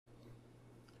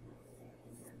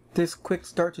This quick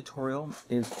start tutorial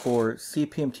is for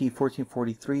CPMT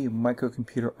 1443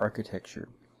 microcomputer architecture.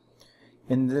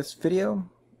 In this video, I'm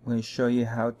going to show you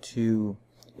how to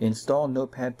install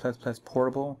Notepad++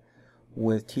 Portable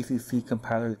with TCC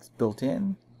compiler that's built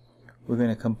in. We're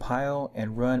going to compile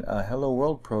and run a Hello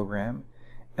World program,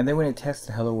 and then we're going to test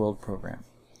the Hello World program.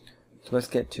 So let's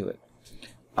get to it.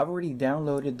 I've already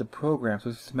downloaded the program,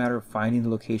 so it's just a matter of finding the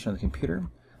location on the computer.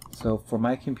 So for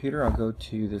my computer, I'll go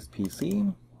to this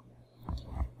PC,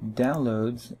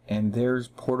 downloads, and there's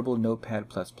Portable Notepad++.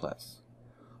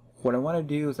 What I want to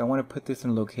do is I want to put this in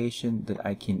a location that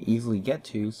I can easily get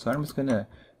to, so I'm just going to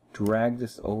drag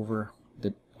this over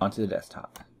onto the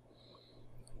desktop.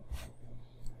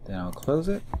 Then I'll close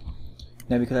it.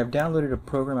 Now, because I've downloaded a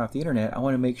program off the internet, I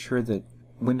want to make sure that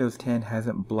Windows 10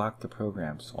 hasn't blocked the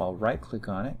program. So I'll right click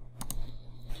on it,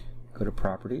 go to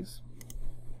Properties,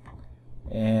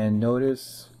 and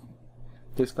notice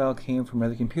this file came from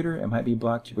another computer. It might be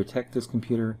blocked to protect this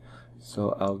computer,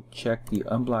 so I'll check the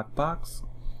unblock box,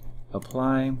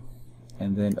 apply,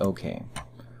 and then OK.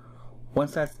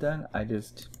 Once that's done, I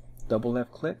just double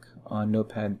left click on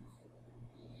Notepad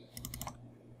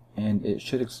and it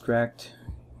should extract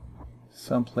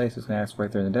someplace. It's going to ask right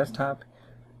there in the desktop.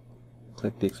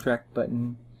 Click the extract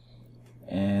button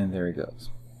and there it goes.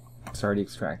 It's already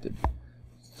extracted.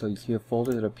 So you see a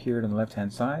folder that appeared on the left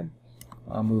hand side.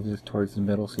 I'll move this towards the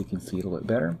middle so you can see it a little bit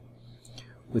better.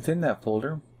 Within that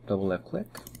folder, double left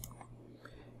click,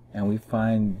 and we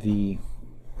find the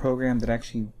program that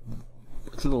actually,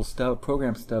 it's a little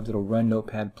program stub that'll run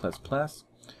Notepad++.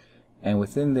 And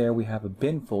within there we have a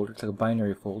bin folder. It's like a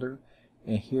binary folder,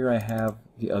 and here I have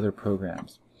the other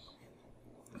programs.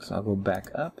 So I'll go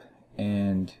back up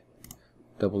and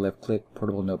double left click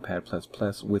Portable Notepad++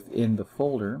 within the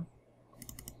folder,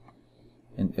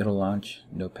 and it'll launch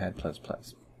Notepad++.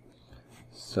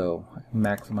 So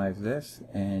maximize this,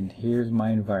 and here's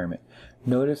my environment.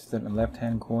 Notice that in the left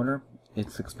hand corner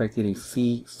it's expected a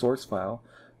C source file,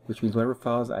 which means whatever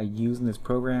files I use in this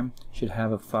program should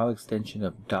have a file extension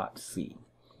of .c.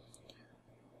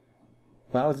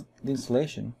 While the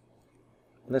installation,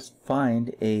 let's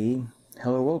find a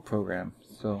Hello World program.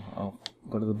 So I'll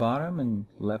go to the bottom and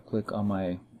left click on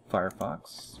my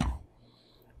Firefox.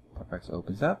 Firefox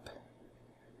opens up,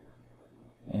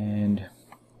 and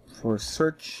for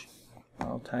search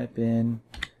I'll type in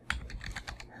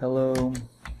Hello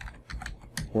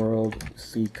World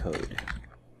C code.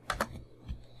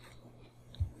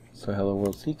 So Hello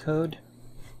World C code,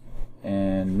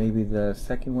 and maybe the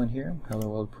second one here, Hello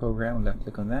World program, left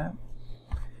click on that,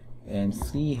 and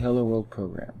see Hello World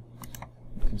program.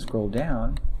 You can scroll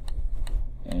down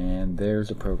and there's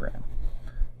a program.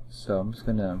 So I'm just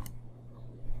going to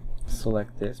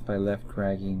select this by left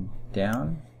dragging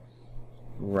down,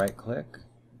 right click,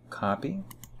 copying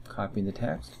the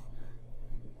text,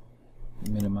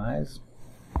 minimize,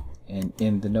 and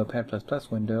in the Notepad++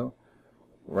 window,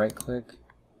 right click,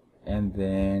 and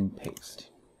then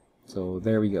paste. So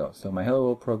there we go. So my Hello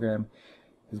World program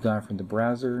has gone from the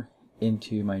browser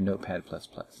into my Notepad++.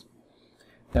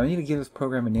 Now I need to give this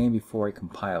program a name before I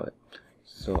compile it.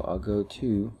 So I'll go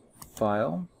to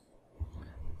File,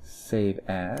 Save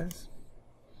As,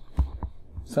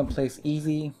 someplace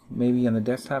easy, maybe on the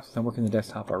desktop. Since I'm working the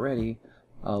desktop already,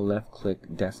 I'll left click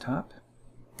Desktop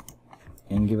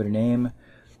and give it a name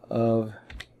of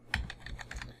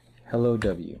Hello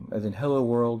W, as in Hello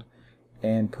World,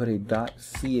 and put a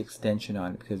 .c extension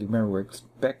on it, because remember we're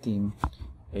expecting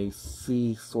a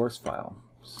C source file.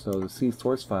 So the C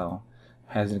source file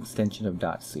has an extension of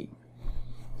 .c.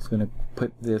 It's going to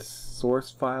put this source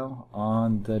file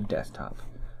on the desktop.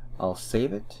 I'll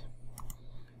save it,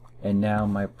 and now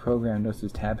my program, notice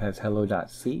this tab has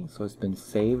hello.c, so it's been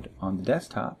saved on the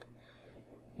desktop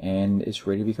and it's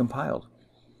ready to be compiled.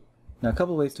 Now a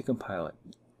couple ways to compile it.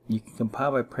 You can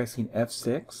compile by pressing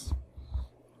F6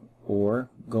 or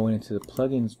going into the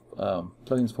plugins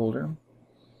folder,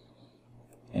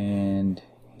 and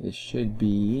it should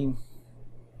be,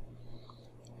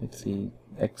 let's see,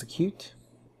 execute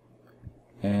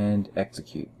and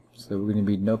execute. So we're going to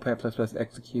be Notepad++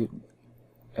 execute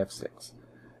F6.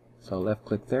 So I'll left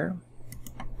click there.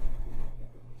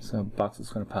 So a box is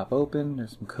going to pop open.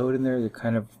 There's some code in there that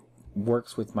kind of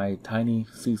works with my tiny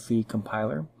CC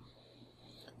compiler.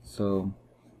 So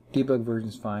debug version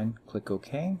is fine. Click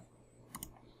OK.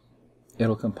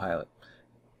 It'll compile it.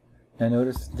 Now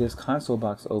notice this console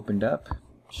box opened up,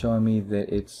 showing me that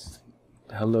it's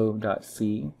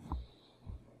hello.c,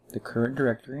 the current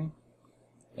directory,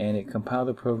 and it compiled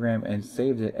the program and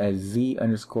saved it as z_hellow.exe.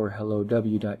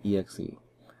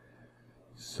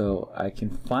 So I can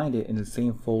find it in the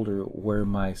same folder where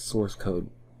my source code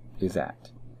is at.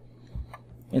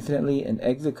 Incidentally, an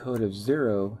exit code of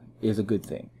 0 is a good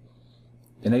thing.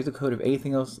 An exit code of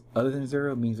anything else other than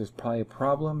 0 means there's probably a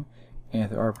problem, and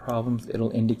if there are problems,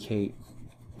 it'll indicate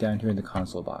down here in the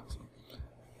console box.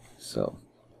 So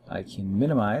I can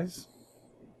minimize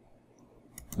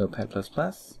Notepad++,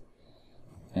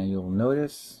 and you'll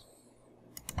notice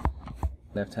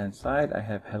left hand side I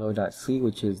have hello.c,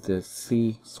 which is the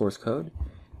C source code,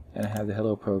 and I have the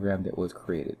hello program that was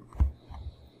created.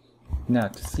 Now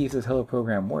to see if this hello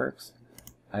program works,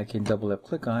 I can double left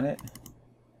click on it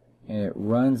and it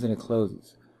runs and it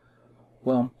closes.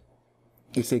 Well,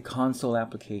 it's a console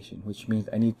application, which means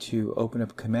I need to open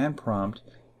up a command prompt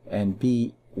and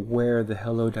be where the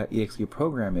hello.exe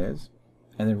program is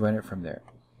and then run it from there.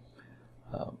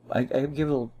 I give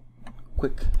a little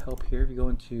quick help here. If you go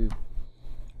into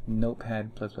Notepad++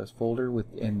 folder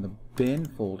within the bin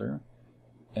folder,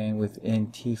 and within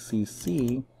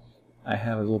TCC I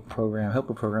have a little program,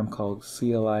 helper program called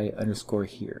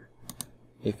CLI_here.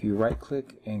 If you right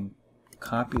click and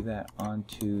copy that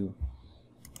onto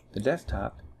the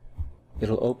desktop,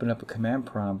 it'll open up a command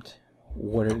prompt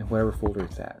whatever folder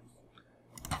it's at.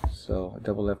 So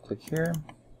double left click here,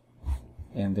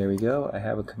 and there we go. I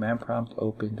have a command prompt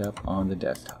opened up on the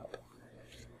desktop.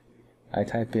 I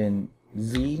type in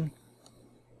Z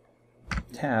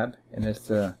tab, and it's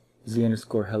the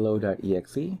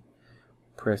z_hello.exe.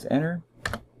 Press enter,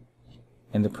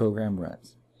 and the program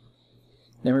runs.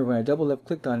 Now remember, when I double left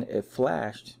clicked on it, it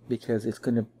flashed because it's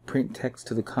going to print text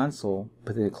to the console,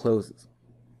 but then it closes.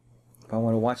 If I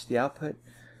want to watch the output,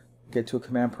 get to a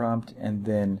command prompt and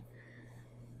then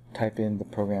type in the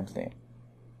program's name.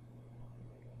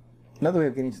 Another way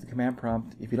of getting to the command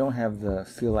prompt, if you don't have the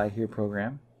CLI here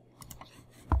program,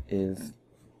 is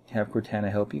have Cortana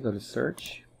help you. Go to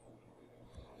search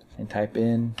and type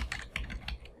in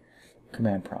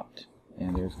command prompt,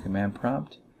 and there's command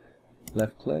prompt,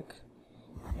 left click,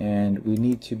 and we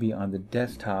need to be on the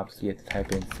desktop, so you have to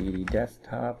type in cd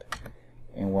desktop,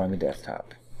 and we're on the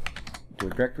desktop. Do a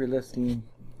directory listing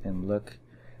and look,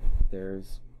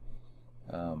 there's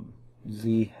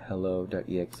z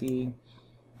hello.exe,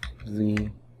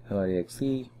 z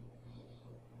hello.exe,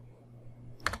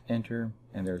 enter,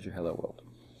 and there's your hello world.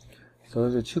 So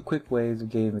those are two quick ways of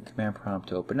getting the command prompt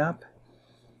to open up,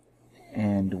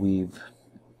 and we've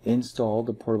installed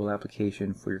the portable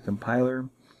application for your compiler,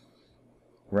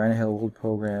 ran a hello world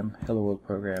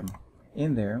program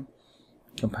in there,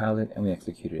 compiled it, and we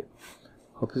executed it.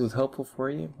 Hope this was helpful for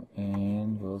you,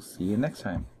 and we'll see you next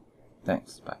time.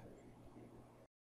 Thanks. Bye.